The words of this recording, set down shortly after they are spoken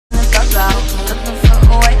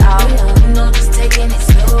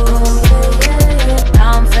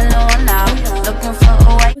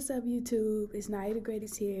it's Naya the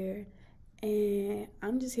Greatest here, and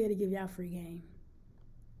I'm just here to give y'all free game.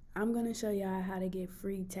 I'm gonna show y'all how to get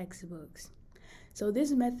free textbooks. So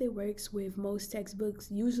this method works with most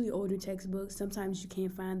textbooks, usually older textbooks. Sometimes you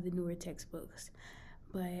can't find the newer textbooks.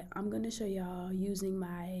 But I'm gonna show y'all using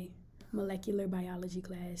my molecular biology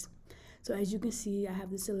class. So as you can see, I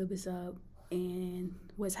have the syllabus up, and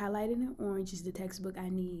what's highlighted in orange is the textbook I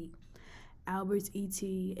need. Albert's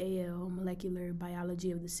ET-AL Molecular Biology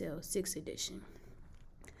of the Cell, 6th edition.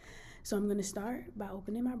 So I'm gonna start by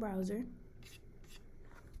opening my browser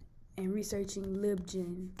and researching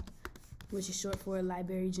LibGen, which is short for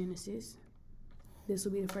Library Genesis. This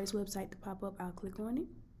will be the first website to pop up. I'll click on it.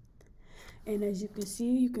 And as you can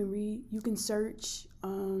see, you can search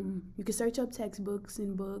up textbooks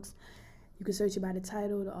and books. You can search by the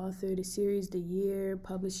title, the author, the series, the year,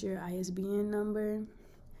 publisher, ISBN number.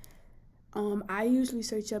 I usually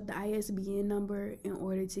search up the ISBN number in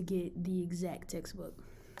order to get the exact textbook.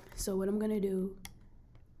 So what I'm gonna do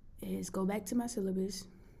is go back to my syllabus,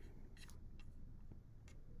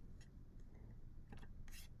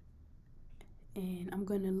 and I'm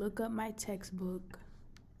gonna look up my textbook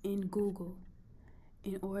in Google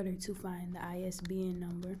in order to find the ISBN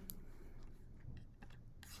number.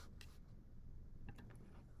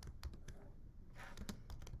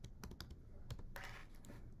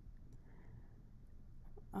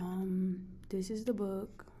 This is the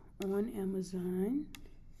book on Amazon,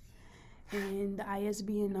 and the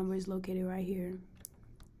ISBN number is located right here.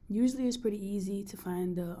 Usually it's pretty easy to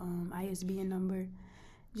find the ISBN number.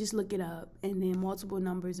 Just look it up, and then multiple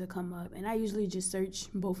numbers will come up, and I usually just search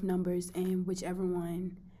both numbers, and whichever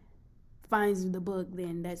one finds the book,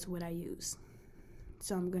 then that's what I use.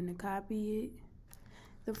 So I'm gonna copy it,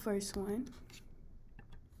 the first one,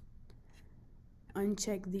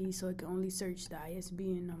 uncheck these so it can only search the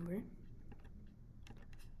ISBN number,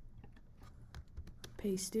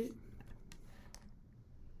 paste it,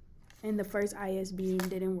 and the first ISBN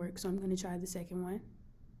didn't work, so I'm gonna try the second one.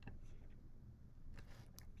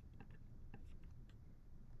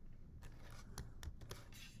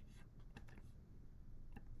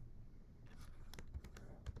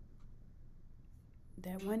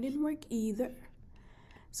 That one didn't work either,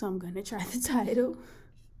 so I'm gonna try the title.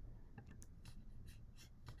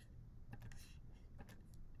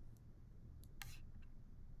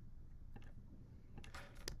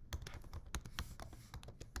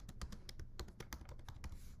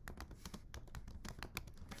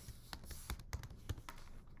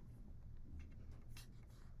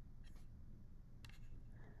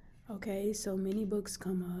 Okay, so many books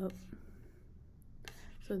come up.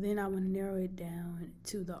 So then I want to narrow it down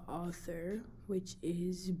to the author, which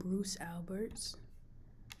is Bruce Alberts.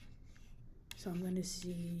 So I'm going to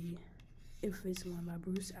see if it's one by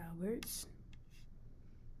Bruce Alberts.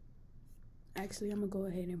 Actually, I'm going to go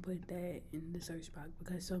ahead and put that in the search box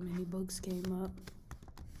because so many books came up.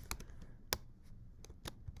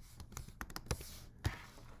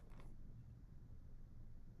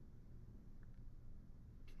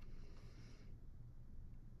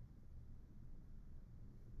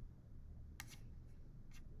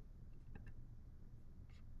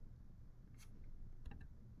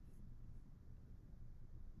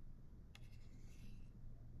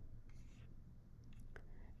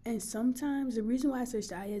 And sometimes the reason why I search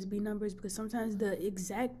the ISBN number is because sometimes the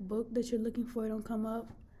exact book that you're looking for don't come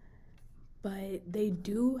up. But they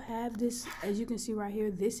do have this, as you can see right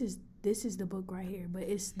here, this is the book right here, but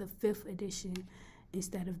it's the 5th edition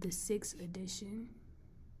instead of the 6th edition.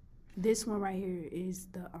 This one right here is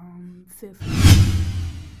the 5th.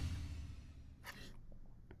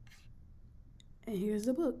 And here's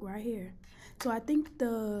the book right here. So I think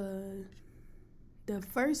the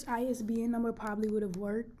first ISBN number probably would have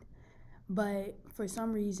worked, but for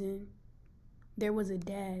some reason there was a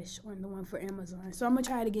dash on the one for Amazon. So I'm gonna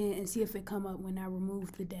try it again and see if it come up when I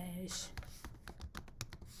remove the dash.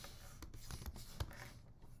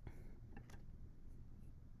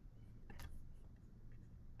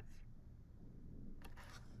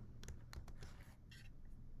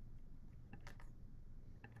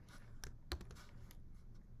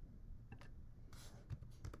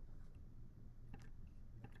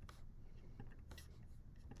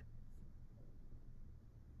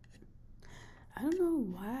 I don't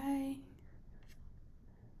know why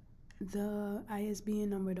the ISBN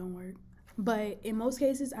number don't work, but in most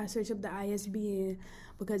cases I search up the ISBN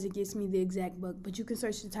because it gets me the exact book, but you can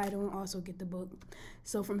search the title and also get the book.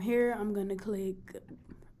 So from here I'm gonna click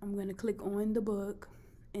on the book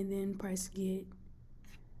and then press get.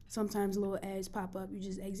 Sometimes little ads pop up, you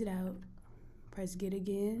just exit out, press get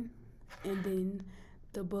again, and then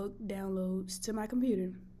the book downloads to my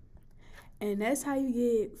computer. And that's how you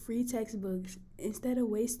get free textbooks instead of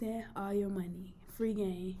wasting all your money. Free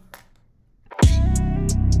game.